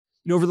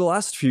Over the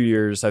last few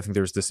years, I think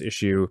there's this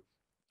issue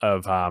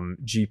of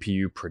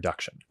GPU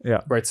production.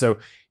 Yeah. Right. So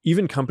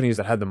even companies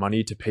that had the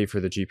money to pay for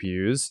the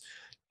GPUs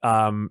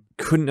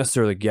couldn't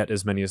necessarily get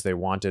as many as they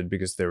wanted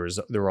because there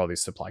were all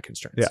these supply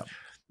constraints. Yeah.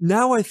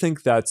 Now I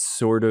think that's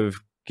sort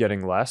of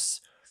getting less.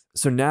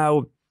 So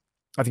now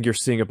I think you're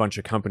seeing a bunch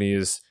of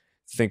companies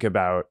think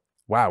about,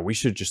 wow, we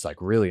should just like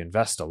really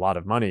invest a lot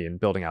of money in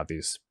building out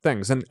these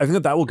things. And I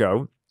think that will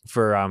go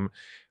for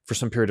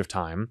some period of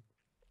time.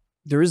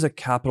 There is a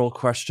capital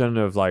question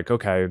of like,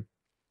 okay,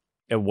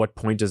 at what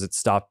point does it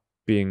stop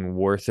being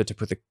worth it to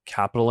put the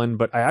capital in?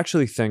 But I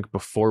actually think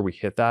before we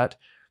hit that,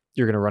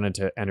 you're going to run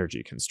into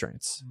energy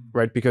constraints,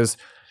 right? Because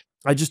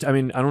I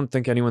don't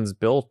think anyone's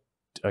built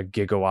a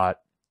gigawatt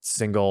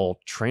single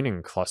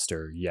training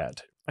cluster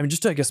yet. I mean,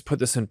 just to, I guess, put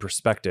this in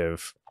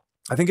perspective,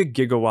 I think a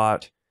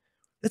gigawatt,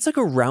 it's like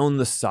around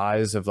the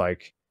size of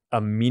like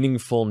a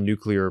meaningful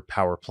nuclear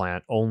power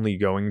plant only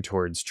going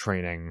towards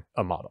training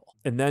a model.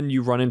 And then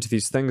you run into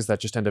these things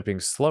that just end up being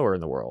slower in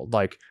the world.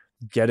 Like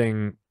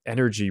getting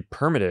energy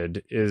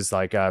permitted is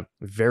like a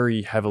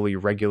very heavily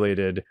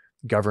regulated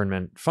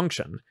government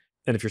function.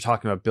 And if you're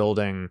talking about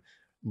building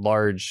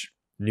large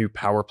new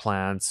power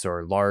plants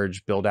or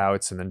large build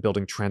outs and then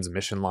building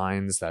transmission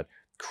lines that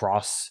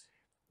cross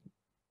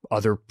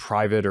other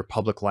private or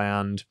public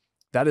land,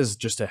 that is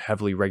just a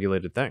heavily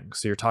regulated thing.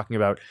 So you're talking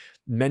about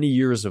many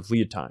years of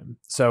lead time.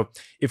 So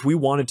if we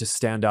wanted to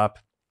stand up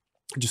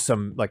just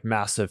some like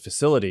massive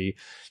facility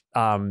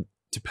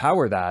to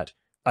power that,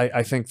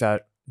 I think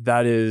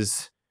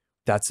that's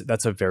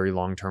a very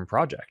long-term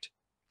project.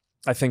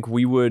 I think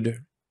we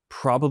would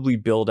probably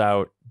build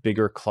out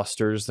bigger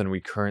clusters than we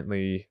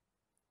currently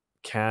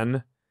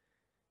can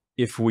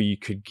if we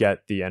could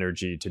get the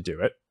energy to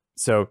do it.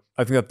 So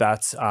I think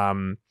that's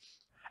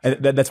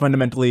that's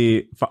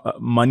fundamentally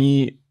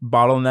money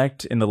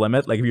bottlenecked in the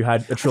limit. Like if you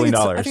had $1 trillion,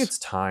 I think it's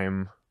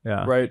time.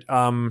 Yeah. Right.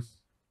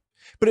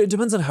 But it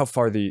depends on how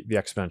far the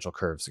exponential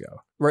curves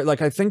go. Right.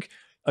 Like I think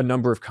a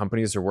number of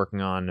companies are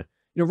working on,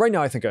 right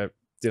now I think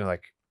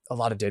like a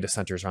lot of data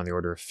centers are on the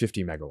order of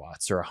 50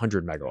 megawatts or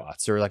 100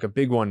 megawatts, or like a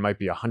big one might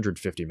be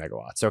 150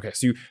 megawatts. Okay,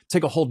 so you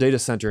take a whole data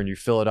center and you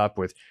fill it up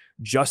with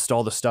just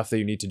all the stuff that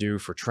you need to do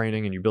for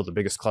training and you build the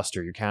biggest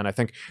cluster you can. I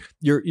think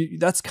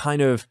that's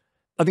kind of,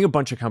 I think a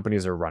bunch of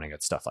companies are running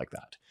at stuff like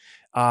that.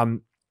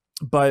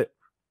 But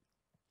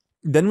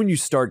then when you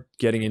start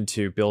getting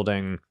into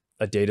building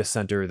a data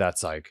center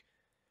that's like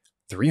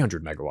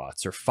 300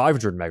 megawatts or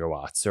 500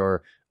 megawatts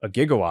or a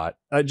gigawatt,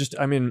 just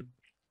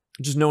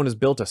no one has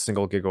built a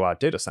single gigawatt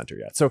data center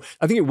yet. So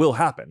I think it will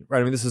happen, right?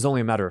 I mean, this is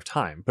only a matter of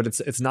time, but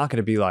it's not going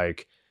to be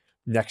like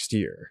next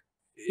year.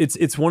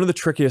 It's one of the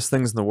trickiest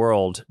things in the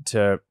world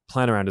to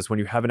plan around is when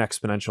you have an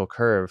exponential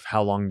curve,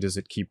 how long does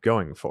it keep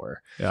going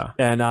for? Yeah.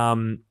 And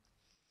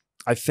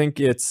I think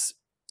it's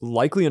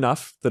likely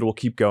enough that it will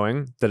keep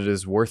going, that it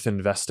is worth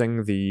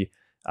investing the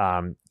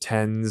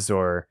tens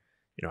or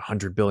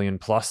 100 billion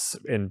plus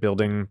in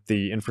building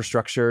the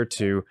infrastructure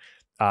to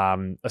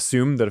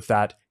assume that if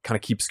that kind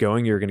of keeps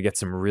going, you're going to get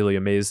some really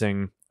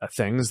amazing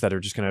things that are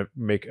just going to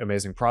make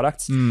amazing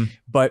products.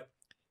 But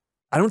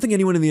I don't think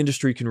anyone in the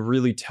industry can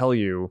really tell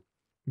you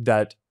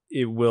that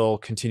it will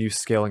continue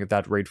scaling at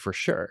that rate for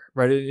sure,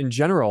 right? In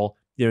general,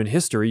 in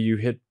history, you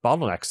hit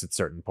bottlenecks at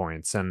certain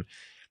points. And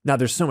now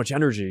there's so much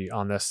energy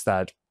on this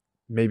that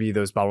maybe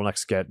those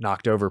bottlenecks get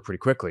knocked over pretty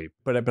quickly.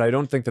 But I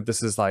don't think that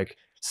this is like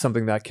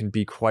something that can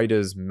be quite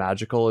as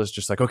magical as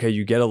just like, okay,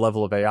 you get a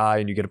level of AI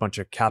and you get a bunch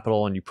of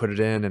capital and you put it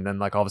in, and then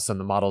like all of a sudden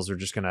the models are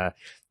just gonna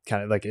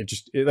kind of like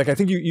I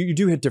think you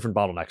do hit different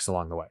bottlenecks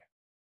along the way.